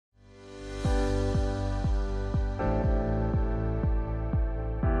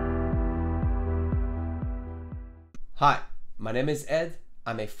Hi, my name is Ed.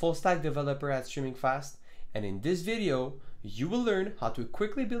 I'm a full stack developer at StreamingFast, and in this video, you will learn how to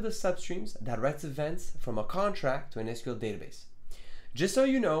quickly build a Substreams that writes events from a contract to an SQL database. Just so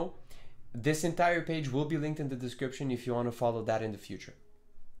you know, this entire page will be linked in the description if you want to follow that in the future.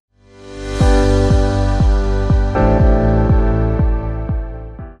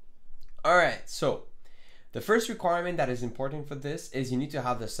 Alright, so the first requirement that is important for this is you need to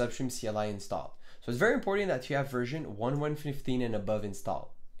have the Substream CLI installed. So it's very important that you have version 1.1.15 and above installed.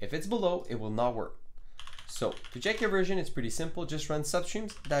 If it's below, it will not work. So to check your version, it's pretty simple. Just run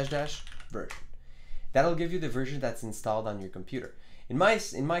substreams --version. That'll give you the version that's installed on your computer. In my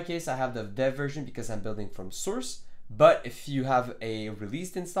case, I have the dev version because I'm building from source. But if you have a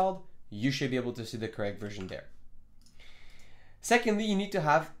released installed, you should be able to see the correct version there. Secondly, you need to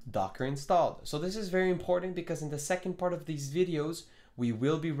have Docker installed. So this is very important because in the second part of these videos, we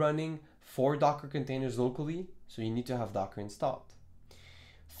will be running 4 Docker containers locally, so you need to have Docker installed.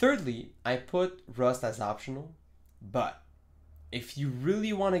 Thirdly, I put Rust as optional, but if you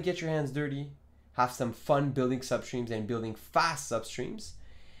really want to get your hands dirty, have some fun building substreams and building fast substreams,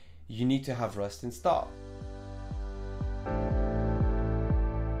 you need to have Rust installed.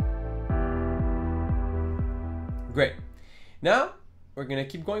 Great. Now, we're going to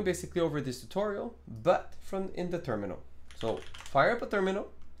keep going basically over this tutorial, but from in the terminal. So fire up a terminal,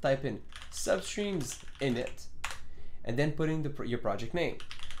 type in Substreams init, and then put in your project name.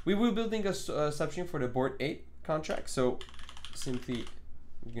 We will be building a substream for the board 8 contract, so simply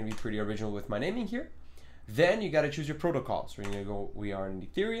you're going to be pretty original with my naming here. Then you got to choose your protocol. So we're going to go, we are in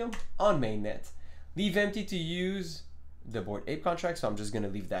Ethereum on mainnet. Leave empty to use the board 8 contract, so I'm just going to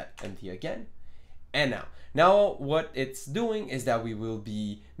leave that empty again. And now what it's doing is that we will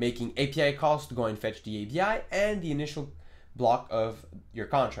be making API calls to go and fetch the API and the initial block of your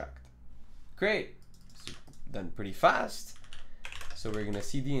contract. Great, so done pretty fast. So we're gonna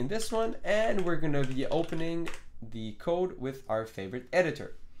CD in this one, and we're gonna be opening the code with our favorite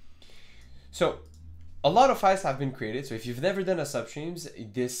editor. So a lot of files have been created. So if you've never done a Substreams,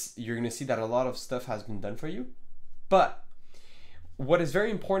 you're gonna see that a lot of stuff has been done for you. But what is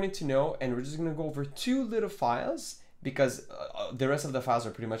very important to know, and we're just gonna go over 2 little files because the rest of the files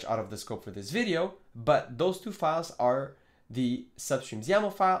are pretty much out of the scope for this video, but those 2 files are the Substreams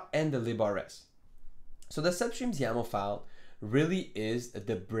YAML file and the librs. So the Substreams YAML file really is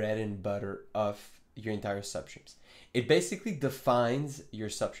the bread and butter of your entire Substreams. It basically defines your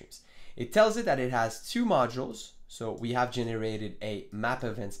Substreams. It tells it that it has 2 modules. So we have generated a map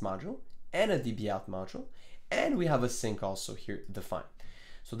events module and a dbout module, and we have a sync also here defined.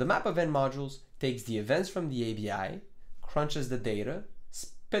 So the map event modules takes the events from the ABI, crunches the data,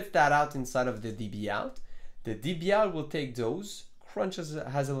 spits that out inside of the dbout. The dbout will take those, crunches,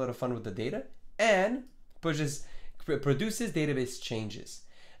 has a lot of fun with the data, and produces database changes.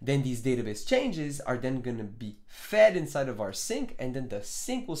 Then these database changes are then going to be fed inside of our sync, and then the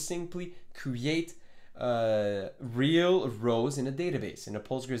sync will simply create real rows in a database, in a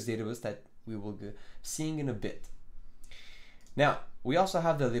Postgres database that we will be seeing in a bit. Now, we also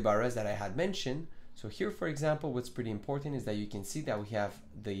have the librs that I had mentioned. So here, for example, what's pretty important is that you can see that we have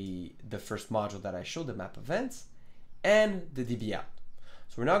the first module that I showed, the map events, and the dbout.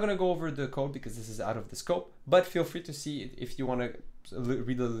 So we're not going to go over the code because this is out of the scope, but feel free to see it if you want to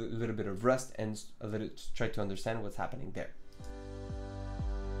read a little bit of Rust and try to understand what's happening there.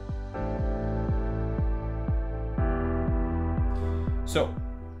 So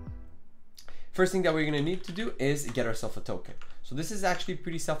first thing that we're going to need to do is get ourselves a token. So this is actually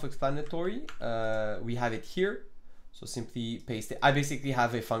pretty self-explanatory. We have it here. So simply paste it. I basically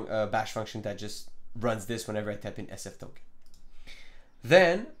have a bash function that just runs this whenever I type in SF token.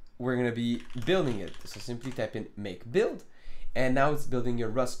 Then we're going to be building it. So simply type in make build, and now it's building your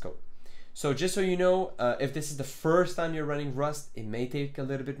Rust code. So just so you know, if this is the first time you're running Rust, it may take a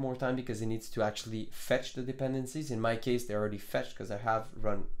little bit more time because it needs to actually fetch the dependencies. In my case, they're already fetched because I have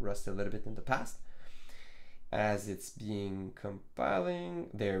run Rust a little bit in the past. As it's being compiling,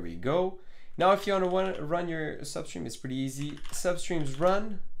 there we go. Now, if you want to run your Substream, it's pretty easy. Substreams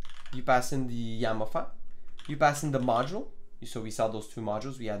run, you pass in the YAML file, you pass in the module. So we saw those 2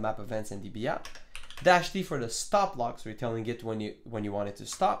 modules. We had map events and dbout. -t for the stop block, so you're telling it when you want it to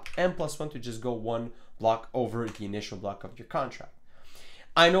stop, and +1 to just go 1 block over the initial block of your contract.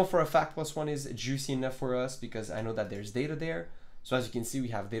 I know for a fact +1 is juicy enough for us because I know that there's data there. So as you can see, we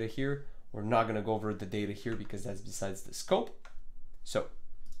have data here. We're not going to go over the data here because that's besides the scope.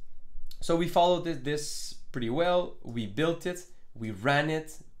 So we followed this pretty well. We built it, we ran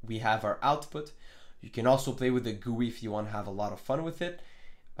it, we have our output. You can also play with the GUI if you want to have a lot of fun with it.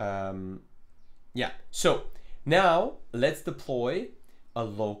 Yeah, so Now let's deploy a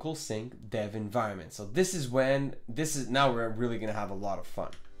local sync dev environment. So this is now we're really gonna have a lot of fun.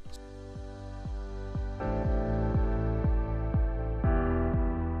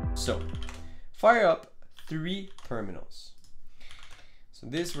 So fire up 3 terminals. So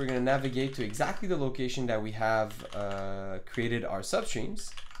this, we're gonna navigate to exactly the location that we have created our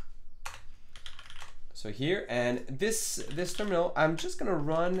substreams. So here, and this terminal, I'm just gonna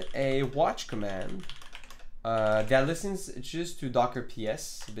run a watch command that listens just to Docker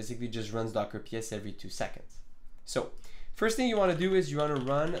PS. Basically just runs Docker PS every 2 seconds. So first thing you wanna do is you wanna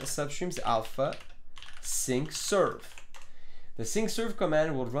run substreams alpha sync serve. The sync serve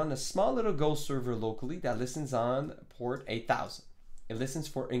command will run a small little Go server locally that listens on port 8000. It listens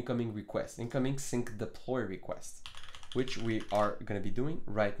for incoming requests, incoming sync deploy requests, which we are going to be doing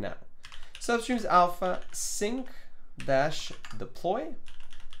right now. Substreams alpha sync dash deploy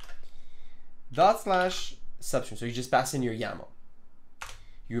dot slash substream. So you just pass in your YAML.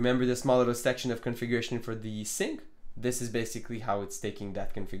 You remember the small little section of configuration for the sync? This is basically how it's taking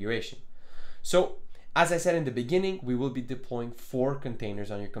that configuration. So as I said in the beginning, we will be deploying 4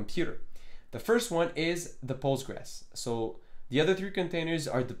 containers on your computer. The first one is the Postgres. So the other 3 containers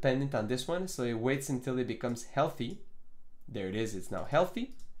are dependent on this one. So it waits until it becomes healthy. There it is, it's now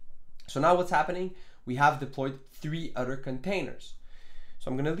healthy. So now what's happening? We have deployed 3 other containers.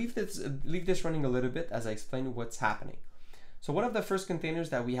 So I'm gonna leave this running a little bit as I explain what's happening. So one of the first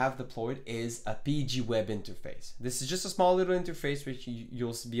containers that we have deployed is a PG web interface. This is just a small little interface which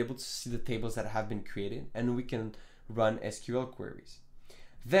you'll be able to see the tables that have been created, and we can run SQL queries.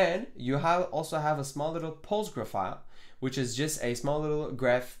 Then you also have a small little Postgres file, which is just a small little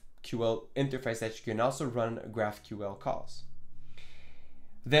GraphQL interface that you can also run GraphQL calls.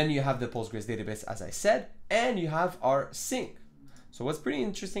 Then you have the Postgres database, as I said, and you have our sync. So what's pretty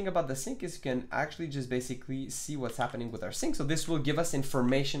interesting about the sync is you can actually just basically see what's happening with our sync. So this will give us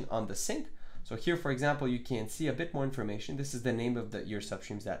information on the sync. So here, for example, you can see a bit more information. This is the name of your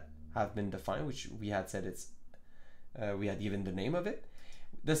substreams that have been defined, which we had said we had given the name of it.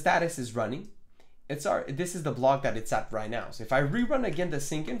 The status is running. This is the block that it's at right now. So if I rerun again the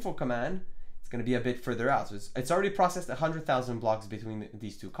sync info command, it's going to be a bit further out. So it's already processed 100,000 blocks between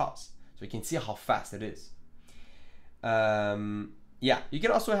these 2 calls. So you can see how fast it is. Yeah, you can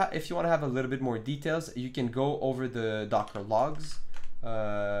also have, if you want to have a little bit more details, you can go over the Docker logs,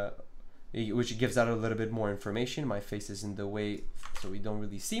 which gives out a little bit more information. My face is in the way, so we don't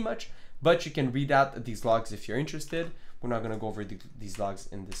really see much, but you can read out these logs if you're interested. We're not going to go over these logs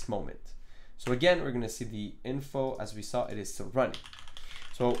in this moment. So again, we're going to see the info. As we saw, it is still running.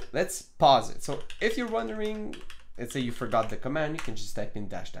 So let's pause it. So if you're wondering, let's say you forgot the command, you can just type in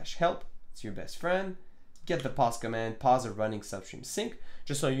 -- help. It's your best friend. Get the pause command, pause a running substream sync.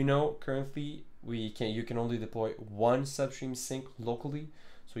 Just so you know, currently you can only deploy 1 substream sync locally,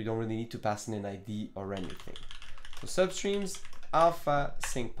 so you don't really need to pass in an ID or anything. So substreams alpha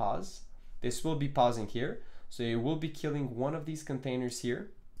sync pause. This will be pausing here, so it will be killing one of these containers here.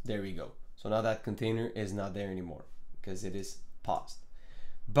 There we go. So now that container is not there anymore because it is paused.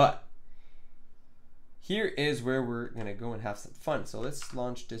 But here is where we're gonna go and have some fun. So let's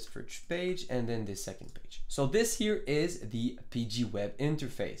launch this first page and then this second page. So this here is the PG web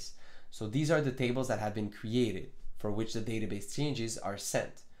interface. So these are the tables that have been created for which the database changes are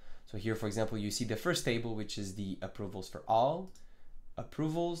sent. So here, for example, you see the first table, which is the approvals for all.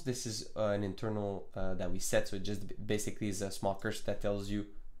 Approvals, this is an internal that we set. So it just basically is a small cursor that tells you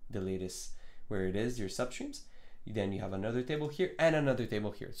the latest, where it is, your substreams. Then you have another table here and another table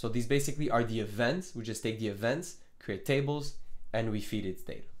here. So these basically are the events. We just take the events, create tables, and we feed its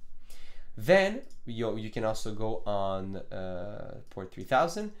data. Then you can also go on port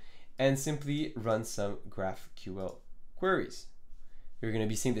 3000 and simply run some GraphQL queries. You're going to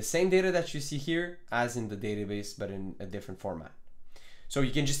be seeing the same data that you see here as in the database, but in a different format. So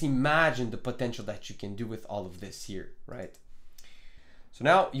you can just imagine the potential that you can do with all of this here, right? So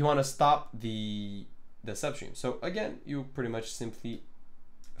now you want to stop the substream. So again, you pretty much simply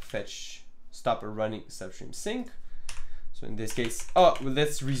stop a running substream sync. So in this case,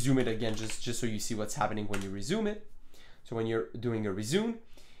 let's resume it again, just so you see what's happening when you resume it. So when you're doing a resume,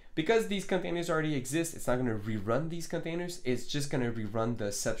 because these containers already exist, it's not going to rerun these containers. It's just going to rerun the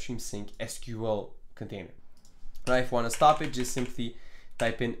substream sync SQL container. Now, if you want to stop it, just simply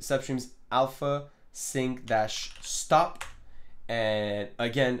type in substreams alpha sync dash stop. And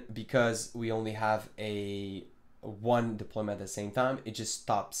again, because we only have one deployment at the same time, it just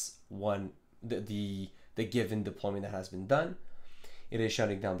stops the given deployment that has been done. It is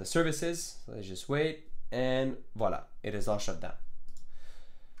shutting down the services. So let's just wait, and voila, it is all shut down.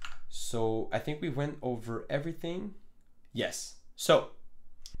 So I think we went over everything. Yes. So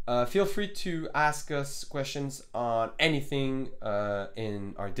feel free to ask us questions on anything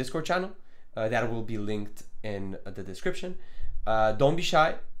in our Discord channel. That will be linked in the description. Don't be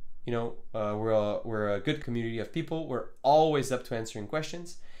shy. You know, we're a good community of people. We're always up to answering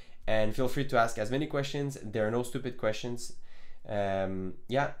questions, and feel free to ask as many questions. There are no stupid questions.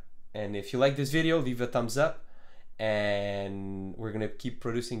 Yeah, and if you like this video, leave a thumbs up, and we're gonna keep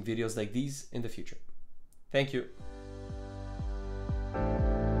producing videos like these in the future. Thank you.